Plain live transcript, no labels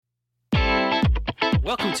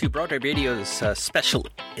Welcome to Broadway Radio's special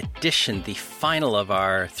edition, the final of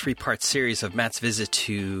our three-part series of Matt's visit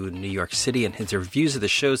to New York City and his reviews of the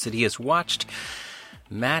shows that he has watched.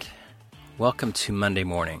 Matt, welcome to Monday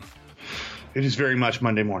morning. It is very much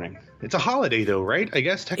Monday morning. It's a holiday, though, right? I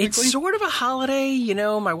guess, technically? It's sort of a holiday. You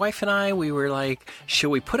know, my wife and I, we were like, should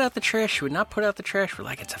we put out the trash? Should we not put out the trash? We're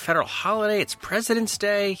like, it's a federal holiday. It's President's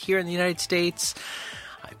Day here in the United States.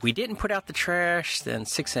 We didn't put out the trash. Then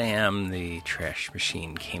 6 a.m., the trash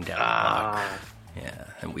machine came down the block. Yeah,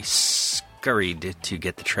 and we scurried to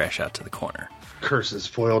get the trash out to the corner. Curses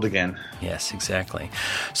foiled again. Yes, exactly.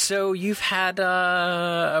 So you've had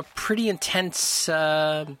a pretty intense,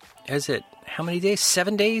 is it, how many days?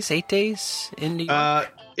 7 days? 8 days in New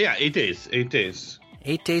York? Yeah, 8 days. 8 days.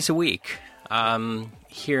 8 days a week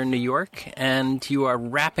here in New York. And you are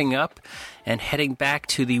wrapping up and heading back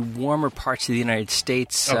to the warmer parts of the United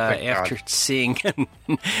States after seeing,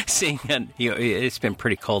 it's been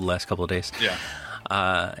pretty cold the last couple of days. Yeah.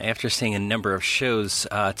 After seeing a number of shows.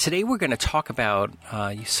 Today we're going to talk about,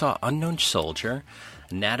 you saw Unknown Soldier,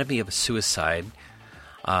 Anatomy of a Suicide,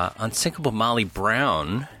 Unsinkable Molly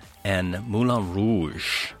Brown, and Moulin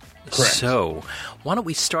Rouge. Correct. So, why don't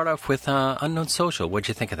we start off with Unknown Soldier? What'd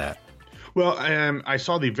you think of that? Well, I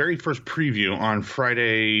saw the very first preview on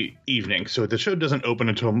Friday evening, so the show doesn't open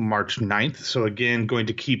until March 9th. So again, going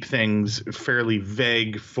to keep things fairly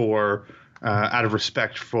vague for out of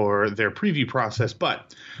respect for their preview process.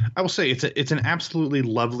 But I will say it's an absolutely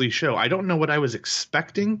lovely show. I don't know what I was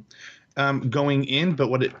expecting going in, but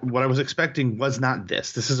what I was expecting was not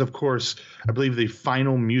this. This is, of course, I believe the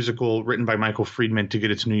final musical written by Michael Friedman to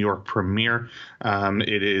get its New York premiere.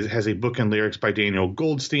 It has a book and lyrics by Daniel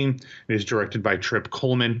Goldstein. It is directed by Trip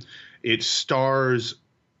Coleman. It stars,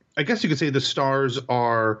 I guess you could say the stars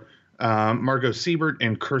are Margot Siebert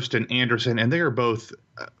and Kirsten Anderson, and they are both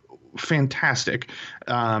fantastic.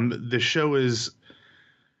 The show is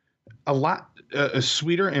a lot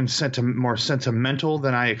sweeter and more sentimental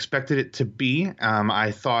than I expected it to be.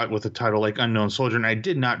 I thought with a title like Unknown Soldier, and I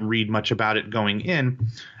did not read much about it going in,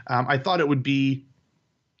 I thought it would be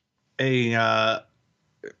I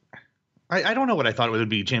don't know what I thought it would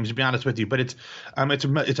be, James, to be honest with you, but it's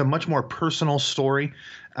a much more personal story.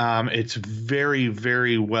 It's very,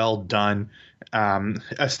 very well done.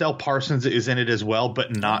 Estelle Parsons is in it as well,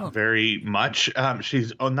 but not very much.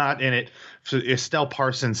 She's not in it. So Estelle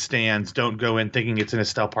Parsons stands. Don't go in thinking it's an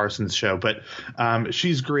Estelle Parsons show, but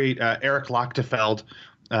she's great. Eric Lochtefeld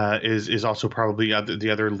is also probably the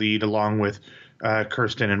other lead, along with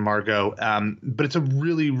Kirsten and Margot. But it's a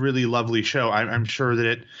really, really lovely show. I'm sure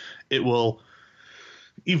that it will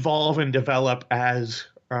evolve and develop as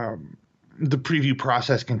the preview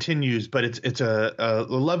process continues, but it's a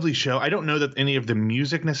lovely show. I don't know that any of the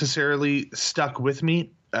music necessarily stuck with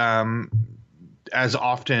me. As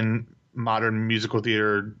often modern musical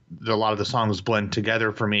theater, a lot of the songs blend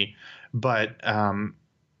together for me, but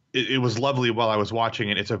it was lovely while I was watching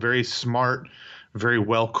it. It's a very smart, very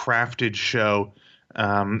well-crafted show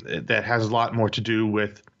that has a lot more to do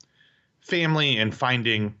with family and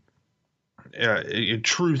finding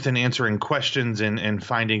truth and answering questions and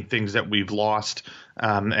finding things that we've lost.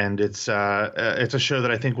 And it's a show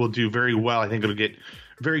that I think will do very well. I think it'll get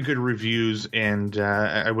very good reviews, and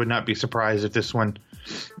I would not be surprised if this one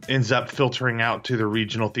ends up filtering out to the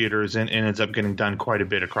regional theaters and ends up getting done quite a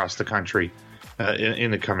bit across the country in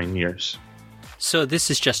the coming years. So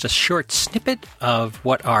this is just a short snippet of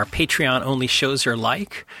what our Patreon-only shows are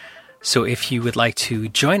like. So if you would like to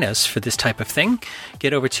join us for this type of thing,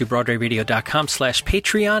 get over to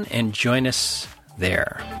BroadwayRadio.com/Patreon and join us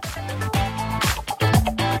there.